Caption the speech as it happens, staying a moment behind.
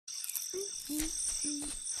Guys,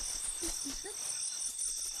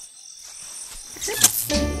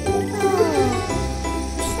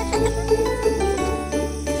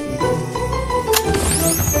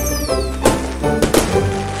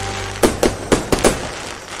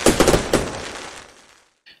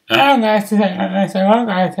 so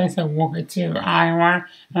welcome to iOMAR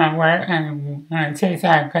where today's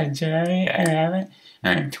January 11th,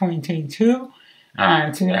 2022.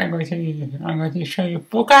 Today I'm going to show you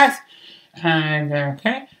forecast and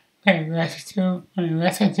okay, let's do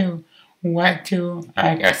what to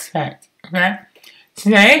expect. Okay,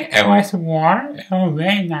 today it was warm. It was a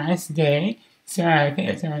very nice day, so I think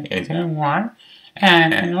it's very warm,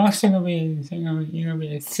 and also gonna be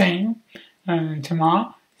the same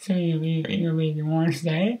tomorrow. So you'll be the warmest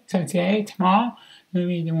day. So today, tomorrow, will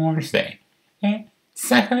be the warmest day. Okay.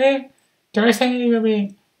 Secondly, Thursday will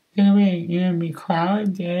be cloudy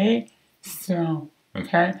day. So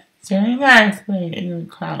okay. So very nice, it'll be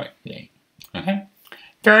cloudy day. Okay.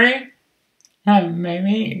 Thirdly,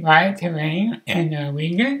 maybe light rain in the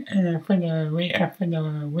weekend. And for the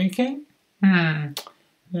weekend,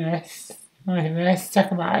 let's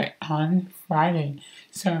talk about it on Friday.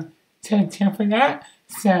 So for that.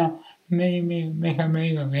 So maybe make a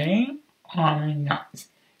rain or not.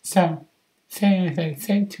 So stay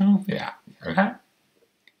tuned for that. Okay.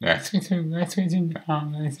 Let's get to the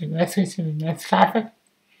next topic.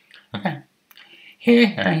 Okay.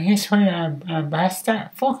 Here's for your best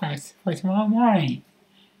forecast for tomorrow morning.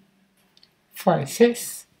 For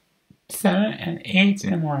 6, 7, and 8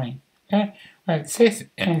 in the morning. Okay. For 6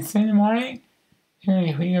 and 7 in the morning,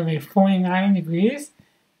 it's going to be 49 degrees.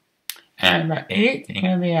 And about 8, it's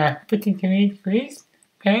going to be 53 degrees,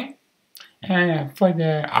 okay? And for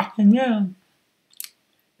the afternoon,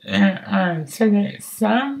 so the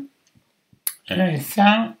sun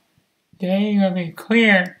day will be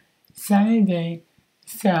clear, sunny day.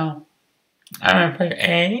 So I'm going to put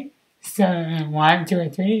A, so 1, 2, or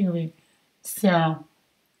 3, it'll be, so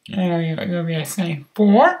it'll be a sunny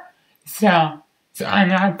 4. So I'm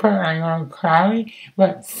not putting like cloudy,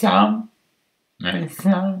 but some minutes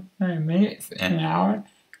an hour,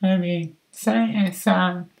 maybe sunny and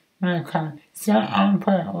some cloudy. So I'm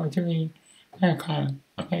put all 3 cloudy.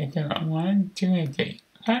 Okay, so 1, 2, and 3.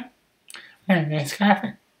 Okay? And next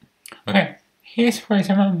graphic. Okay, here's for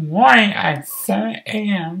tomorrow morning at 7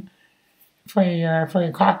 a.m. for your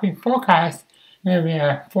coffee forecast. It'll be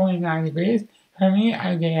 49 degrees. For me,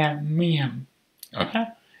 I get a medium. Okay?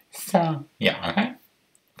 So yeah, okay?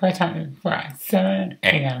 For 7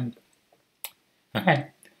 a.m. Okay,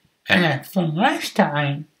 and then for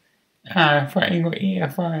lunchtime, for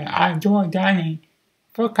outdoor dining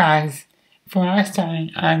forecast, for lunchtime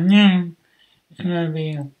at noon, it'll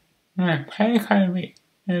be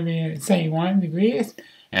say 1 degrees,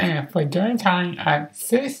 and for dinner time at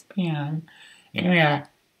 6 p.m., it'll be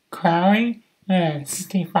cloudy,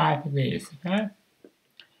 65 degrees. Okay,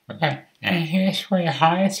 okay, and here's for the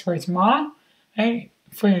highest for tomorrow. Okay,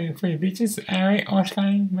 for the beaches area,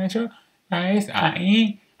 Ocean Metro. Guys,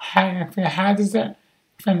 for the houses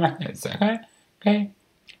for methods, okay? Okay?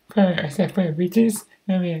 For the beaches,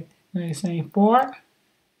 we'll be saying 4.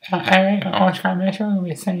 Area Orange Metro, we'll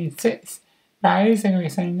be saying 6. Guys, we'll be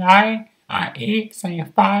saying 9. IE, saying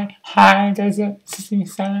 5. High desert,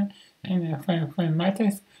 67. And then for the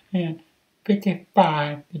methods,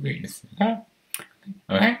 55 degrees, okay?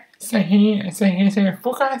 Okay? So here's your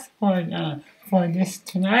forecast for this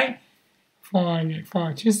tonight,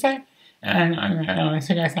 for Tuesday. And I'm going to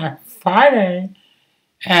see you guys on Friday.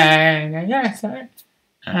 And yeah, so,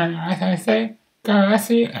 as I say, God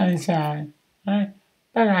bless you and bye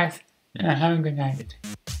guys, and have a good night.